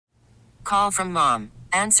Call from mom.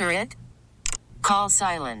 Answer it. Call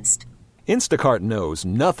silenced. Instacart knows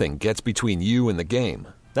nothing gets between you and the game.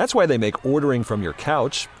 That's why they make ordering from your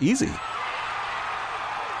couch easy.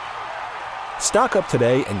 Stock up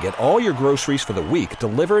today and get all your groceries for the week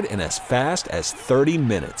delivered in as fast as 30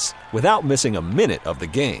 minutes without missing a minute of the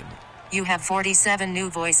game. You have 47 new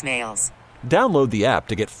voicemails. Download the app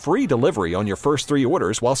to get free delivery on your first 3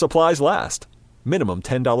 orders while supplies last. Minimum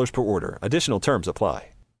 $10 per order. Additional terms apply.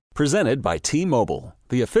 Presented by T-Mobile,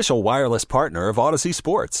 the official wireless partner of Odyssey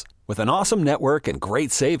Sports. With an awesome network and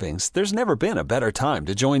great savings, there's never been a better time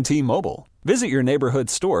to join T-Mobile. Visit your neighborhood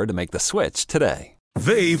store to make the switch today.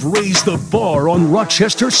 They've raised the bar on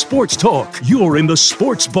Rochester Sports Talk. You're in the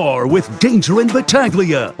Sports Bar with Danger and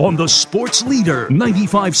Battaglia on the Sports Leader,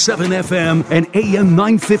 95.7 FM and AM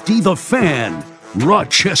 950 The Fan,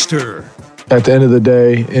 Rochester. At the end of the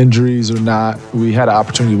day, injuries or not, we had an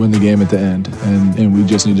opportunity to win the game at the end, and we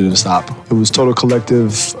just needed to stop. It was total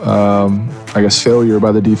collective, failure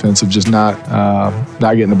by the defense of just not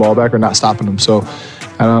getting the ball back or not stopping them. So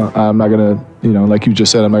I'm not going to, like you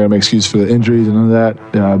just said, I'm not going to make excuse for the injuries and none of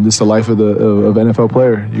that. This is the life of an NFL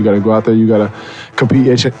player. You got to go out there, you got to compete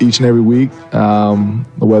each and every week,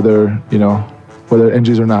 whether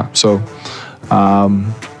injuries or not. So,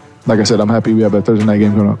 like I said, I'm happy we have a Thursday night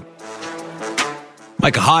game coming up.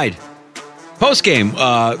 Micah Hyde, post-game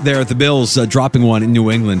there at the Bills, dropping one in New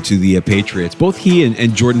England to the Patriots. Both he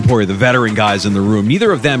and Jordan Poyer, the veteran guys in the room,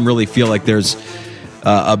 neither of them really feel like there's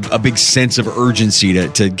a big sense of urgency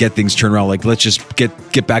to get things turned around. Like, let's just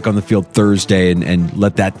get back on the field Thursday and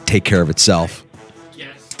let that take care of itself.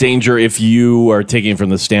 Danger, if you are taking it from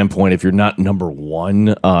the standpoint, if you're not number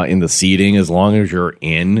one in the seeding, as long as you're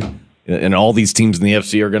in, and all these teams in the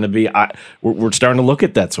FC are going to be, we're starting to look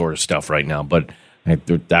at that sort of stuff right now, but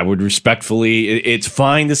I would respectfully, it's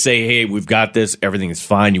fine to say, hey, we've got this, everything is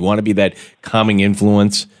fine. You want to be that calming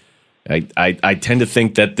influence. I tend to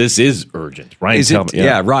think that this is urgent. Ryan Talbot.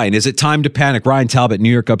 Yeah, Ryan, is it time to panic? Ryan Talbot,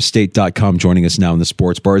 NewYorkUpstate.com, joining us now in the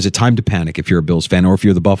Sports Bar. Is it time to panic if you're a Bills fan or if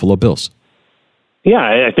you're the Buffalo Bills?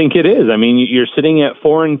 Yeah, I think it is. I mean, you're sitting at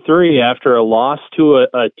 4-3 after a loss to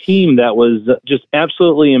a team that was just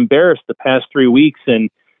absolutely embarrassed the past 3 weeks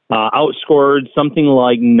and outscored something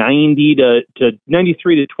like 90 to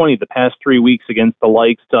 93 to 20 the past 3 weeks against the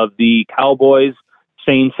likes of the Cowboys,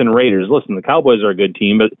 Saints, and Raiders. Listen, the Cowboys are a good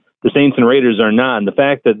team, but the Saints and Raiders are not. And the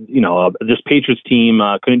fact that this Patriots team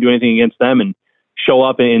couldn't do anything against them and show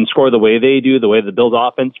up and score the way they do, the way the Bills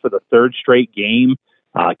offense for the third straight game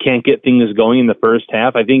can't get things going in the first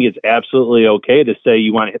half, I think it's absolutely okay to say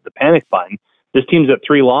you want to hit the panic button. This team's at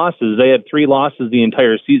 3 losses. They had 3 losses the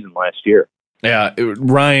entire season last year. Yeah,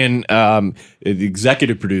 Ryan, the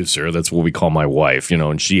executive producer, that's what we call my wife,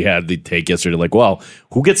 and she had the take yesterday, like, well,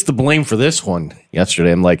 who gets the blame for this one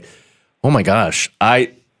yesterday? I'm like, oh my gosh,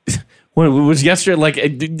 when it was yesterday, like,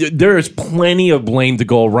 there is plenty of blame to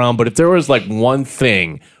go around, but if there was like one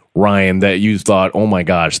thing, Ryan, that you thought, oh my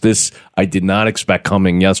gosh, this I did not expect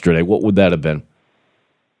coming yesterday, what would that have been?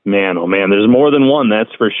 Man, oh man, there's more than one, that's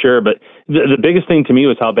for sure. But the biggest thing to me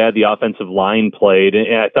was how bad the offensive line played.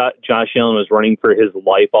 And I thought Josh Allen was running for his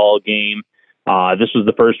life all game. This was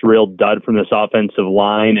the first real dud from this offensive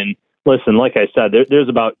line. And listen, like I said, there's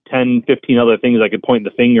about 10, 15 other things I could point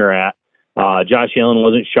the finger at. Josh Allen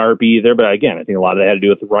wasn't sharp either. But again, I think a lot of that had to do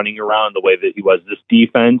with running around the way that he was. This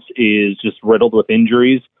defense is just riddled with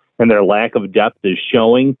injuries, and their lack of depth is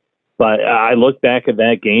showing. But I look back at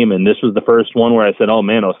that game, and this was the first one where I said, oh,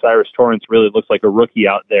 man, Osiris Torrance really looks like a rookie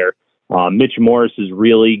out there. Mitch Morris is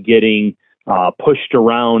really getting pushed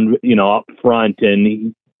around, up front,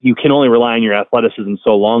 and you can only rely on your athleticism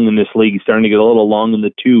so long in this league. He's starting to get a little long in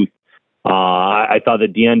the tooth. I thought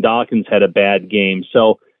that Deion Dawkins had a bad game.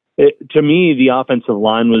 So, to me, the offensive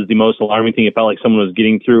line was the most alarming thing. It felt like someone was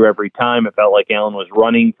getting through every time. It felt like Allen was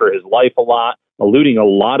running for his life a lot, eluding a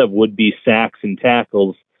lot of would-be sacks and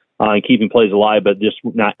tackles. And keeping plays alive, but just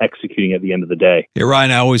not executing at the end of the day. Yeah,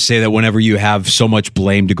 Ryan, I always say that whenever you have so much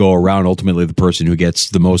blame to go around, ultimately the person who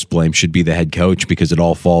gets the most blame should be the head coach because it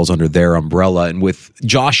all falls under their umbrella. And with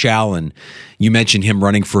Josh Allen, you mentioned him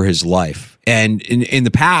running for his life. And in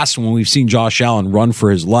the past, when we've seen Josh Allen run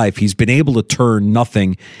for his life, he's been able to turn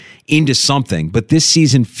nothing into something. But this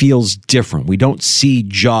season feels different. We don't see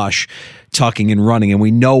Josh tucking and running, and we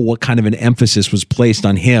know what kind of an emphasis was placed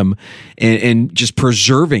on him and just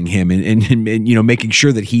preserving him and making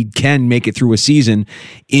sure that he can make it through a season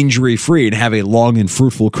injury free and have a long and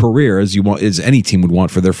fruitful career as any team would want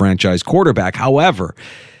for their franchise quarterback. However,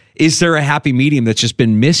 is there a happy medium that's just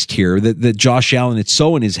been missed here that Josh Allen, it's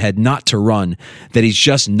so in his head not to run that he's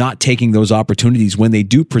just not taking those opportunities when they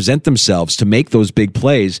do present themselves to make those big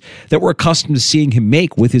plays that we're accustomed to seeing him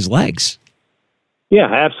make with his legs? Yeah,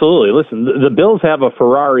 absolutely. Listen, the Bills have a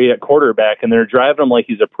Ferrari at quarterback, and they're driving him like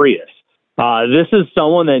he's a Prius. This is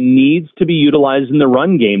someone that needs to be utilized in the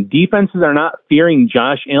run game. Defenses are not fearing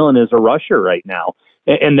Josh Allen as a rusher right now.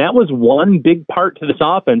 And that was one big part to this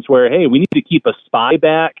offense where, hey, we need to keep a spy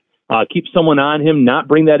back, keep someone on him, not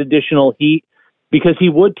bring that additional heat, because he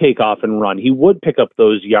would take off and run. He would pick up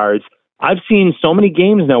those yards. I've seen so many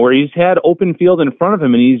games now where he's had open field in front of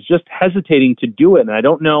him, and he's just hesitating to do it. And I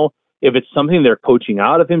don't know if it's something they're coaching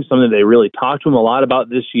out of him, something they really talked to him a lot about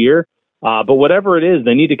this year. But whatever it is,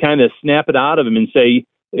 they need to kind of snap it out of him and say,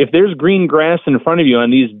 if there's green grass in front of you on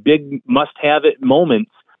these big must-have-it moments,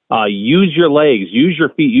 use your legs, use your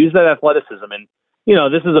feet, use that athleticism. And,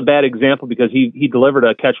 this is a bad example because he delivered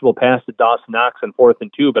a catchable pass to Dawson Knox on 4th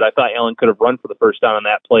and 2, but I thought Allen could have run for the first down on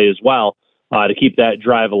that play as well to keep that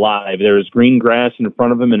drive alive. There was green grass in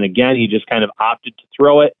front of him, and again, he just kind of opted to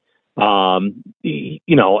throw it. I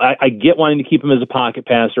get wanting to keep him as a pocket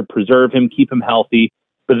passer, preserve him, keep him healthy,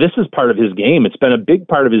 but this is part of his game. It's been a big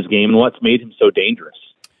part of his game and what's made him so dangerous.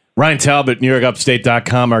 Ryan Talbot,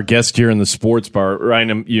 NewYorkUpstate.com, our guest here in the sports bar.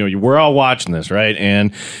 Ryan, we're all watching this, right?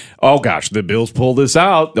 And, oh gosh, the Bills pull this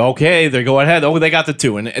out. Okay, they go ahead. Oh, they got the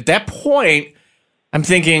 2. And at that point, I'm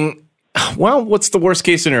thinking, well, what's the worst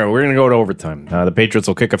case scenario? We're going to go to overtime. The Patriots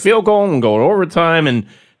will kick a field goal and go to overtime, and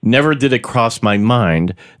never did it cross my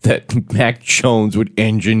mind that Mac Jones would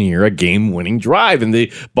engineer a game-winning drive and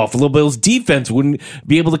the Buffalo Bills defense wouldn't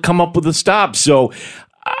be able to come up with a stop. So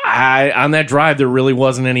on that drive, there really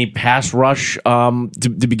wasn't any pass rush to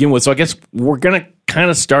begin with. So I guess we're going to kind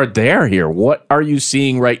of start there here. What are you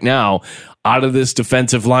seeing right now out of this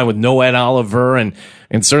defensive line with no Ed Oliver? And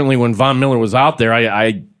certainly when Von Miller was out there,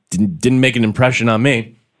 I didn't make an impression on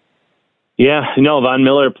me. Yeah, Von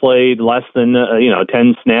Miller played less than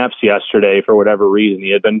 10 snaps yesterday for whatever reason. He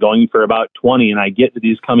had been going for about 20, and I get that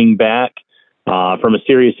he's coming back from a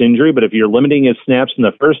serious injury, but if you're limiting his snaps in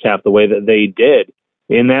the first half the way that they did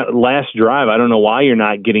in that last drive, I don't know why you're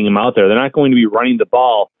not getting him out there. They're not going to be running the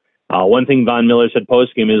ball. One thing Von Miller said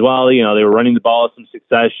postgame is, well, they were running the ball with some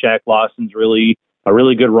success. Shaq Lawson's a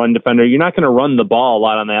really good run defender. You're not going to run the ball a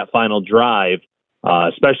lot on that final drive.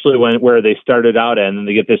 Especially where they started out at, and then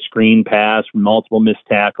they get this screen pass from multiple missed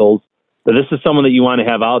tackles. But this is someone that you want to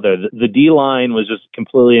have out there. The D-line was just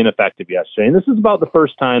completely ineffective yesterday. And this is about the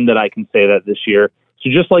first time that I can say that this year.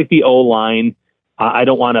 So just like the O-line, I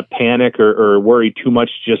don't want to panic or worry too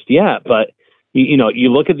much just yet. But,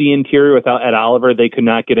 you look at the interior without Ed Oliver, they could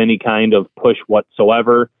not get any kind of push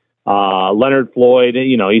whatsoever. Leonard Floyd,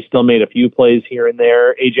 he still made a few plays here and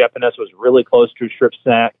there. A.J. Epinesa was really close to a strip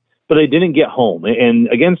sack, but they didn't get home. And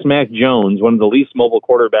against Mac Jones, one of the least mobile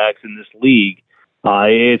quarterbacks in this league,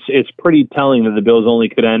 it's pretty telling that the Bills only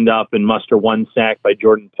could end up and muster one sack by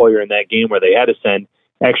Jordan Poyer in that game where they had to send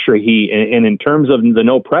extra heat. And in terms of the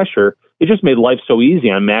no pressure, it just made life so easy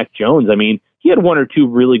on Mac Jones. I mean, he had 1 or 2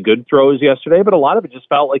 really good throws yesterday, but a lot of it just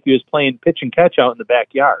felt like he was playing pitch and catch out in the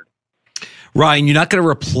backyard. Ryan, you're not going to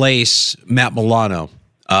replace Matt Milano.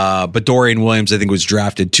 But Dorian Williams, I think, was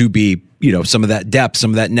drafted to be, some of that depth,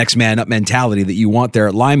 some of that next man up mentality that you want there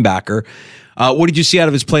at linebacker. What did you see out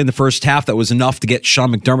of his play in the first half that was enough to get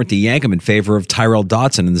Sean McDermott to yank him in favor of Tyrel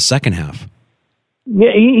Dodson in the second half?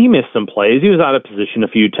 Yeah, he missed some plays. He was out of position a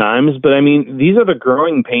few times. But, I mean, these are the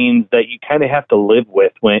growing pains that you kind of have to live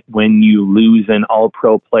with when you lose an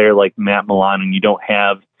all-pro player like Matt Milano and you don't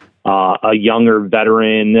have a younger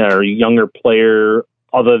veteran or younger player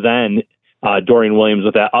other than Dorian Williams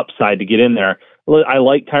with that upside to get in there. I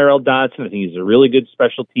like Tyrel Dodson. I think he's a really good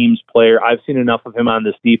special teams player. I've seen enough of him on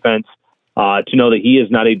this defense to know that he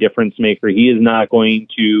is not a difference maker. He is not going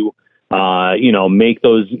to, make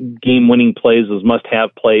those game-winning plays, those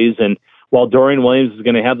must-have plays. And while Dorian Williams is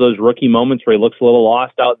going to have those rookie moments where he looks a little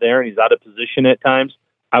lost out there and he's out of position at times,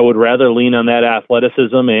 I would rather lean on that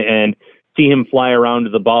athleticism and see him fly around to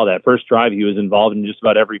the ball. That first drive, he was involved in just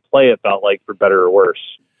about every play, it felt like, for better or worse.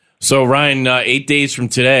 So, Ryan, 8 days from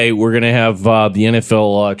today, we're going to have the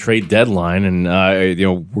NFL trade deadline, and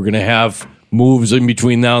we're going to have moves in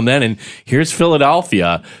between now and then. And here's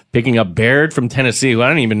Philadelphia picking up Baird from Tennessee, who I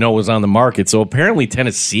don't even know was on the market. So apparently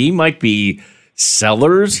Tennessee might be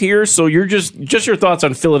sellers here. So you're just your thoughts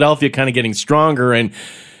on Philadelphia kind of getting stronger, and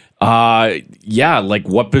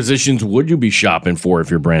what positions would you be shopping for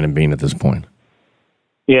if you're Brandon Beane at this point?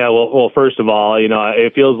 Yeah, well, first of all,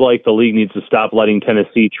 it feels like the league needs to stop letting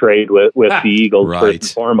Tennessee trade with the Eagles first and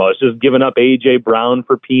foremost. Just giving up A.J. Brown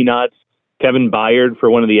for peanuts, Kevin Byard for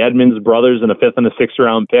one of the Edmonds brothers and a 5th and a 6th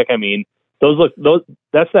round pick. I mean,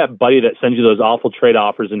 that's that buddy that sends you those awful trade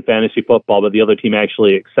offers in fantasy football, but the other team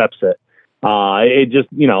actually accepts it. It just,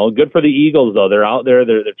 good for the Eagles, though. They're out there.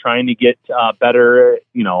 They're trying to get better,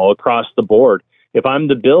 across the board. If I'm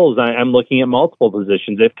the Bills, I'm looking at multiple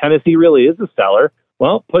positions. If Tennessee really is a seller,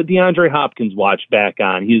 well, put DeAndre Hopkins' watch back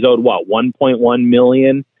on. He's owed, $1.1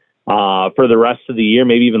 million for the rest of the year,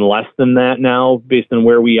 maybe even less than that now, based on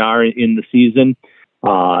where we are in the season.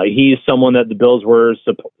 He's someone that the Bills were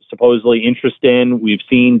supposedly interested in. We've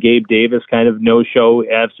seen Gabe Davis kind of no-show,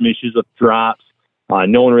 have some issues with drops.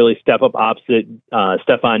 No one really step up opposite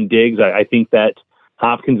Stephon Diggs. I think that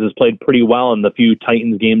Hopkins has played pretty well in the few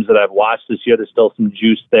Titans games that I've watched this year. There's still some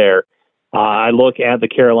juice there. I look at the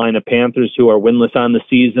Carolina Panthers, who are winless on the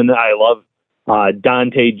season. I love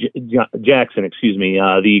Dante Jackson,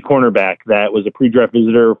 the cornerback that was a pre-draft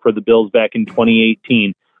visitor for the Bills back in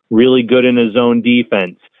 2018. Really good in his own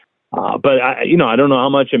defense. But I don't know how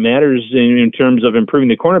much it matters in terms of improving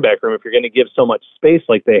the cornerback room if you're going to give so much space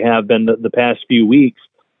like they have been the past few weeks.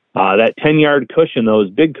 That 10-yard cushion, those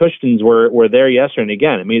big cushions were there yesterday. And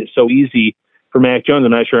again, it made it so easy for Mac Jones.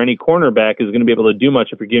 I'm not sure any cornerback is going to be able to do much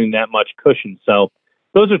if you're giving that much cushion. So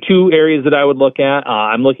those are two areas that I would look at.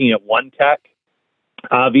 I'm looking at one tech,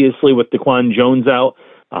 obviously, with Daquan Jones out.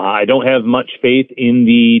 I don't have much faith in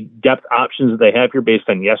the depth options that they have here based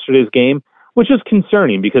on yesterday's game, which is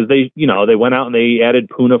concerning because they went out and they added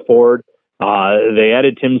Poona Ford. They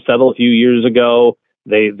added Tim Settle a few years ago.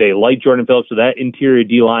 They like Jordan Phillips, so that interior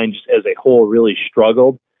D-line just as a whole really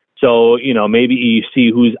struggled. So, maybe you see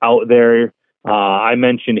who's out there. I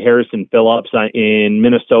mentioned Harrison Phillips in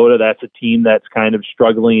Minnesota. That's a team that's kind of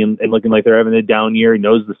struggling and looking like they're having a down year. He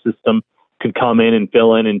knows the system could come in and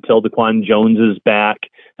fill in until Daquan Jones is back.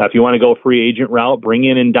 If you want to go free agent route, bring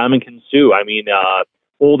in Ndamukong Suh. I mean,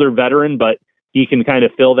 older veteran, but he can kind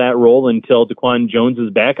of fill that role until Daquan Jones is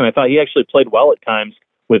back. And I thought he actually played well at times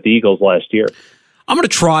with the Eagles last year. I'm going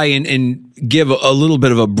to try and give a little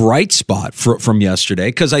bit of a bright spot from yesterday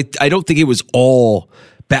because I don't think it was all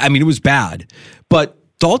bad. I mean, it was bad, but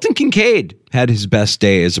Dalton Kincaid had his best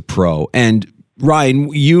day as a pro. And Ryan,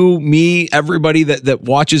 you, me, everybody that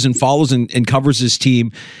watches and follows and covers his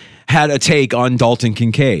team had a take on Dalton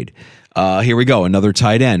Kincaid. Here we go. Another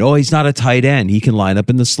tight end. Oh, he's not a tight end. He can line up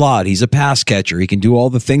in the slot. He's a pass catcher. He can do all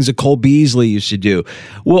the things that Cole Beasley used to do.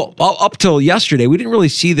 Well, up till yesterday, we didn't really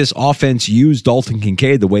see this offense use Dalton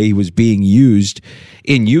Kincaid the way he was being used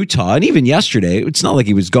in Utah. And even yesterday, it's not like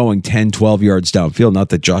he was going 10, 12 yards downfield. Not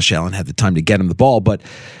that Josh Allen had the time to get him the ball, but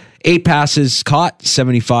 8 passes caught,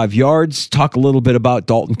 75 yards. Talk a little bit about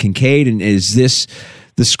Dalton Kincaid, and is this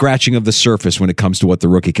the scratching of the surface when it comes to what the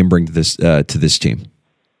rookie can bring to this team?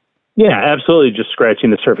 Yeah, absolutely, just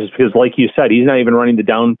scratching the surface because, like you said, he's not even running the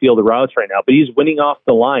downfield routes right now, but he's winning off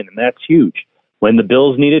the line, and that's huge. When the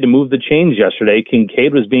Bills needed to move the chains yesterday,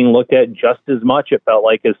 Kincaid was being looked at just as much, it felt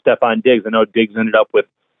like, as Stephon Diggs. I know Diggs ended up with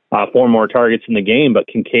 4 more targets in the game, but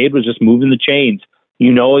Kincaid was just moving the chains.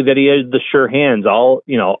 You know that he had the sure hands. All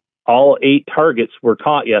 8 targets were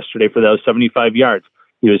caught yesterday for those 75 yards.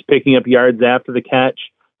 He was picking up yards after the catch.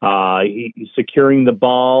 He's securing the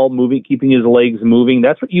ball, keeping his legs moving.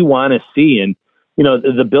 That's what you want to see. And,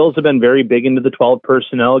 the Bills have been very big into the 12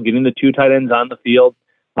 personnel, getting the 2 tight ends on the field.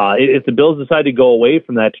 If the Bills decide to go away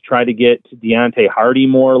from that to try to get Deontay Hardy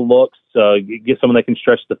more looks, get someone that can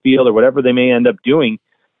stretch the field or whatever they may end up doing,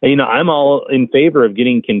 I'm all in favor of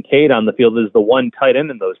getting Kincaid on the field as the one tight end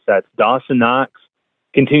in those sets. Dawson Knox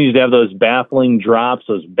continues to have those baffling drops,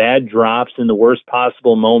 those bad drops in the worst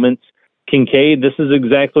possible moments. Kincaid, this is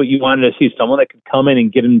exactly what you wanted to see, someone that could come in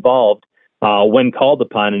and get involved when called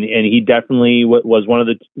upon, and he definitely was one of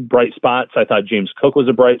the bright spots. I thought James Cook was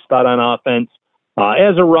a bright spot on offense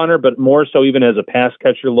as a runner, but more so even as a pass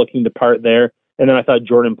catcher looking to part there. And then I thought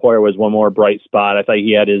Jordan Poyer was one more bright spot. I thought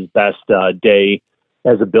he had his best day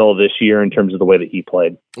as a Bill this year in terms of the way that he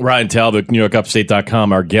played. Ryan Talbot,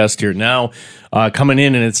 NewYorkUpstate.com, our guest here now, coming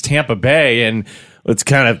in, and it's Tampa Bay, and it's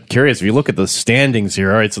kind of curious. If you look at the standings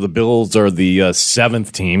here, all right, so the Bills are the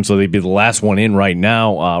 7th team, so they'd be the last one in right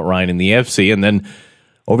now, Ryan, in the AFC. And then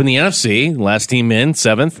over in the NFC, last team in,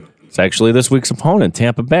 7th, it's actually this week's opponent,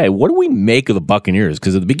 Tampa Bay. What do we make of the Buccaneers?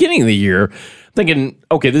 Because at the beginning of the year, thinking,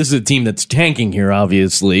 okay, this is a team that's tanking here,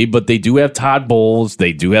 obviously, but they do have Todd Bowles.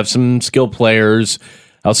 They do have some skill players.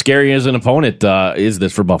 How scary as an opponent is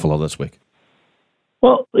this for Buffalo this week?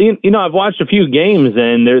 Well, I've watched a few games,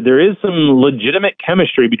 and there is some legitimate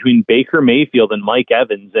chemistry between Baker Mayfield and Mike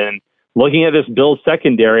Evans. And looking at this Bills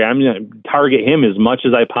secondary, I'm going to target him as much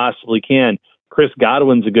as I possibly can. Chris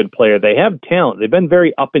Godwin's a good player. They have talent. They've been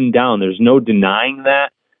very up and down. There's no denying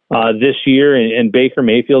that. this year, and Baker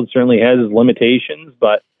Mayfield certainly has his limitations,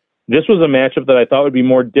 but this was a matchup that I thought would be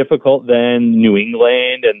more difficult than New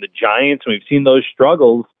England and the Giants. We've seen those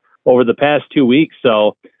struggles over the past 2 weeks,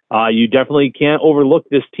 so you definitely can't overlook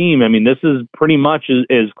this team. I mean, this is pretty much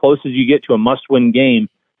as close as you get to a must-win game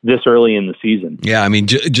this early in the season. Yeah, I mean,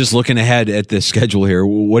 just looking ahead at the schedule here,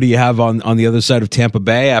 what do you have on the other side of Tampa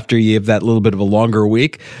Bay after you have that little bit of a longer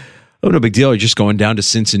week? Oh, no big deal. You're just going down to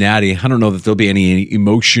Cincinnati. I don't know that there'll be any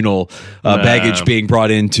emotional baggage being brought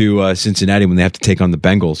into Cincinnati when they have to take on the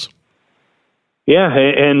Bengals. Yeah,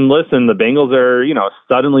 and listen, the Bengals are,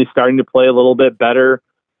 suddenly starting to play a little bit better.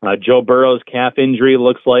 Joe Burrow's calf injury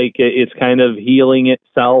looks like it's kind of healing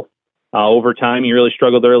itself over time. He really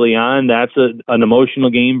struggled early on. That's an emotional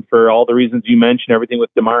game for all the reasons you mentioned, everything with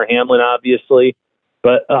DeMar Hamlin, obviously.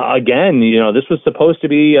 But again, this was supposed to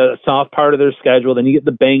be a soft part of their schedule. Then you get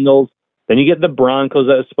the Bengals. Then you get the Broncos.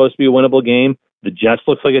 That was supposed to be a winnable game. The Jets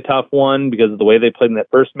looks like a tough one because of the way they played in that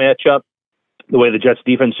first matchup. The way the Jets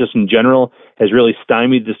defense just in general has really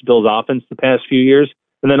stymied this Bills offense the past few years.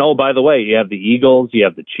 And then, by the way, you have the Eagles, you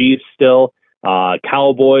have the Chiefs still,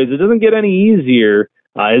 Cowboys. It doesn't get any easier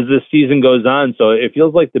as this season goes on. So it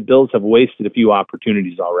feels like the Bills have wasted a few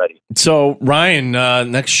opportunities already. So, Ryan,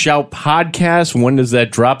 next Shout podcast, when does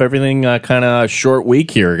that drop? Everything kind of short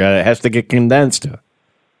week here. It has to get condensed.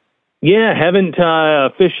 Yeah, haven't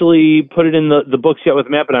officially put it in the books yet with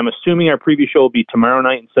Matt, but I'm assuming our preview show will be tomorrow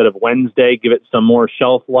night instead of Wednesday. Give it some more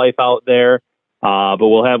shelf life out there. But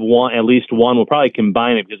we'll have at least one. We'll probably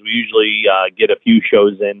combine it because we usually get a few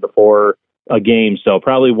shows in before a game. So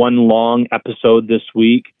probably one long episode this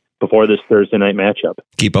week before this Thursday night matchup.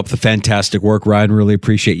 Keep up the fantastic work, Ryan. Really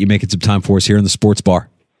appreciate you making some time for us here in the Sports Bar.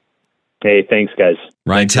 Hey, thanks, guys.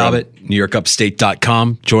 Ryan Talbot,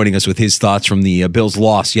 NewYorkUpstate.com, joining us with his thoughts from the Bills'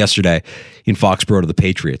 loss yesterday in Foxborough to the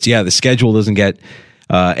Patriots. Yeah, the schedule doesn't get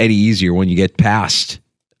any easier when you get past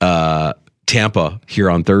Tampa here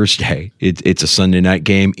on Thursday. It's a Sunday night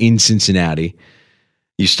game in Cincinnati.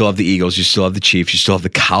 You still have the Eagles. You still have the Chiefs. You still have the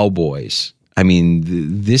Cowboys. I mean,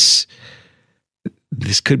 this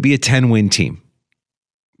could be a 10-win team.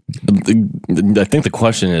 I think the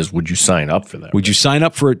question is, would you sign up for that? Would you sign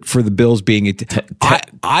up for the Bills being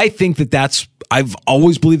I think I've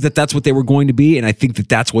always believed that's what they were going to be, and I think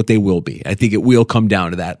that's what they will be. I think it will come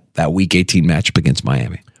down to that Week 18 matchup against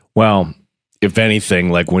Miami. Well, if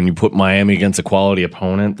anything, like when you put Miami against a quality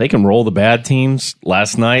opponent, they can roll the bad teams.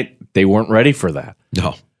 Last night, they weren't ready for that.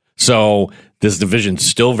 No. So this division's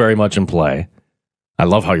still very much in play. I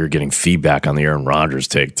love how you're getting feedback on the Aaron Rodgers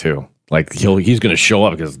take, too. Like, he's going to show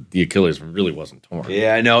up because the Achilles really wasn't torn.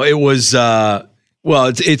 Yeah, I know. It was,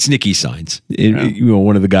 it's Nicky Signs.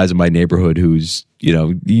 One of the guys in my neighborhood who's,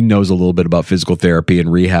 he knows a little bit about physical therapy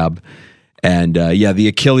and rehab. And, the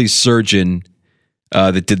Achilles surgeon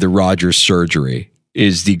that did the Rodgers surgery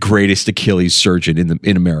is the greatest Achilles surgeon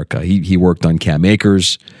in America. He worked on Cam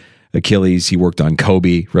Akers' Achilles. He worked on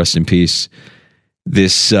Kobe, rest in peace.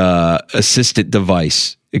 This assistant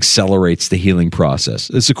device accelerates the healing process.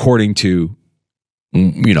 It's according to,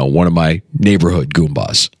 one of my neighborhood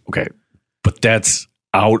Goombas. Okay, but that's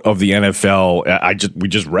out of the NFL. We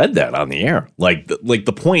just read that on the air. Like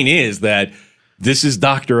the point is that this is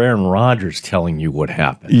Dr. Aaron Rodgers telling you what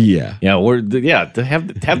happened. Yeah, have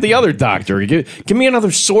the other doctor give me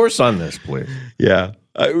another source on this, please. Yeah,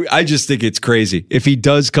 I just think it's crazy if he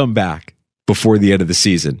does come back before the end of the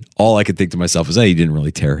season. All I could think to myself is, he didn't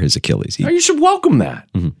really tear his Achilles. You should welcome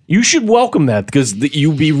that. Mm-hmm. You should welcome that because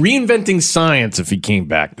you'd be reinventing science if he came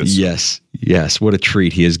back this year. Yes. What a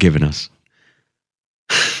treat he has given us.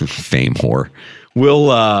 Fame whore.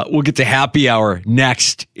 We'll get to happy hour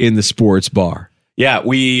next in the Sports Bar. Yeah,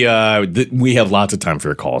 we have lots of time for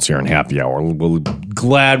your calls here in happy hour. We're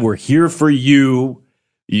glad we're here for you.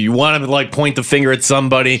 You want to point the finger at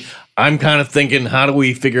somebody. I'm kind of thinking, how do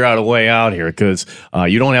we figure out a way out here? Because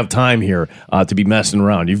you don't have time here to be messing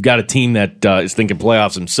around. You've got a team that is thinking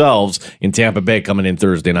playoffs themselves in Tampa Bay coming in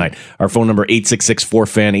Thursday night. Our phone number,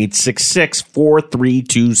 866-4FAN,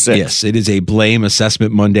 866-4326. Yes, it is a Blame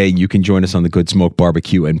Assessment Monday. You can join us on the Good Smoke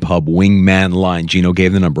Barbecue and Pub Wingman line. Gino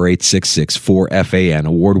gave the number, 866-4FAN,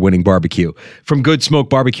 award-winning barbecue. From Good Smoke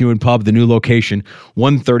Barbecue and Pub, the new location,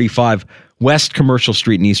 135 West Commercial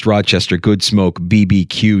Street in East Rochester,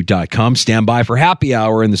 goodsmokebbq.com. Stand by for happy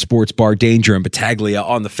hour in the sports bar Danger and Battaglia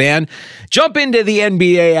on the Fan. Jump into the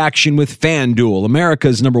NBA action with FanDuel,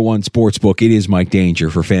 America's #1 sportsbook. It is Mike Danger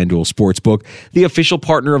for FanDuel Sportsbook, the official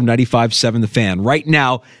partner of 95.7 The Fan. Right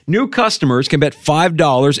now, new customers can bet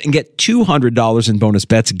 $5 and get $200 in bonus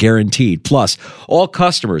bets guaranteed. Plus, all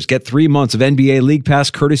customers get 3 months of NBA League Pass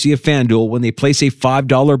courtesy of FanDuel when they place a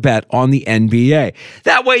 $5 bet on the NBA.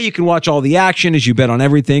 That way you can watch all the action as you bet on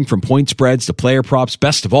everything from point spreads to player props.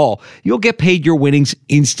 Best of all, you'll get paid your winnings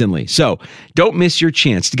instantly. So don't miss your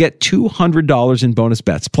chance to get $200 in bonus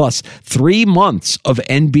bets plus 3 months of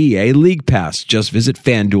NBA League Pass. Just visit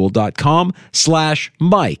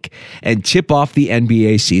FanDuel.com/Mike and tip off the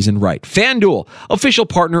NBA season right. FanDuel, official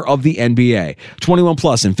partner of the NBA. 21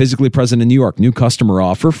 plus and physically present in New York. New customer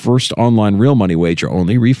offer. First online real money wager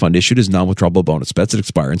only. Refund issued as non-withdrawable bonus bets that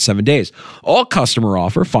expire in 7 days. All customer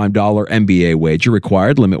offer. $5 NBA wager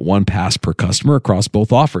required. Limit 1 pass per customer across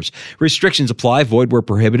both offers. Restrictions apply. Void where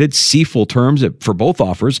prohibited. See full terms for both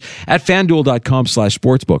offers at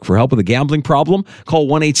FanDuel.com/sportsbook. For help with a gambling problem, call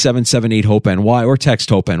 1-877-8-HOPE-NY or text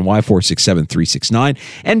HOPE-NY 467-369.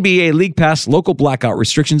 NBA League Pass. Local blackout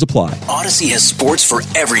restrictions apply. Odyssey has sports for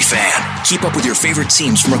every fan. Keep up with your favorite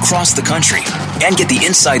teams from across the country and get the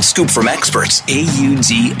inside scoop from experts.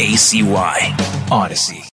 AUDACY.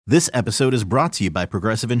 Odyssey. This episode is brought to you by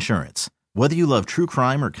Progressive Insurance. Whether you love true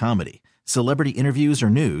crime or comedy, celebrity interviews or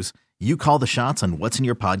news, you call the shots on what's in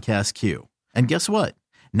your podcast queue. And guess what?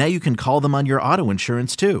 Now you can call them on your auto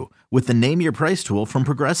insurance too with the Name Your Price tool from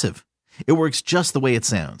Progressive. It works just the way it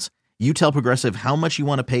sounds. You tell Progressive how much you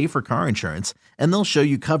want to pay for car insurance, and they'll show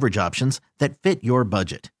you coverage options that fit your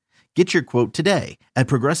budget. Get your quote today at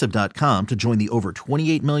Progressive.com to join the over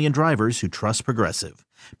 28 million drivers who trust Progressive.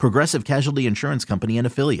 Progressive Casualty Insurance Company and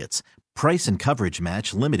Affiliates. Price and coverage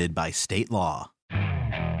match limited by state law.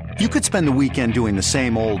 You could spend the weekend doing the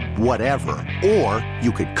same old whatever, or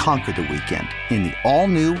you could conquer the weekend in the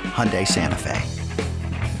all-new Hyundai Santa Fe.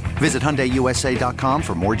 Visit HyundaiUSA.com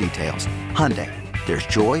for more details. Hyundai, there's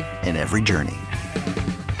joy in every journey.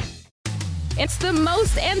 It's the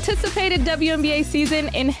most anticipated WNBA season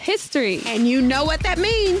in history. And you know what that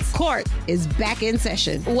means. Court is back in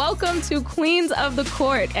session. Welcome to Queens of the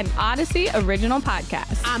Court, an Odyssey original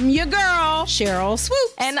podcast. I'm your girl, Cheryl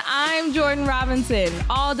Swoops. And I'm Jordan Robinson.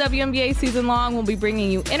 All WNBA season long, we'll be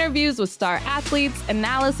bringing you interviews with star athletes,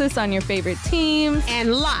 analysis on your favorite teams,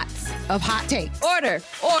 and lots of hot takes. Order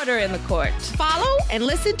in the court. Follow and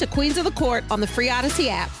listen to Queens of the Court on the free Odyssey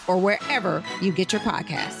app or wherever you get your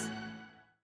podcasts.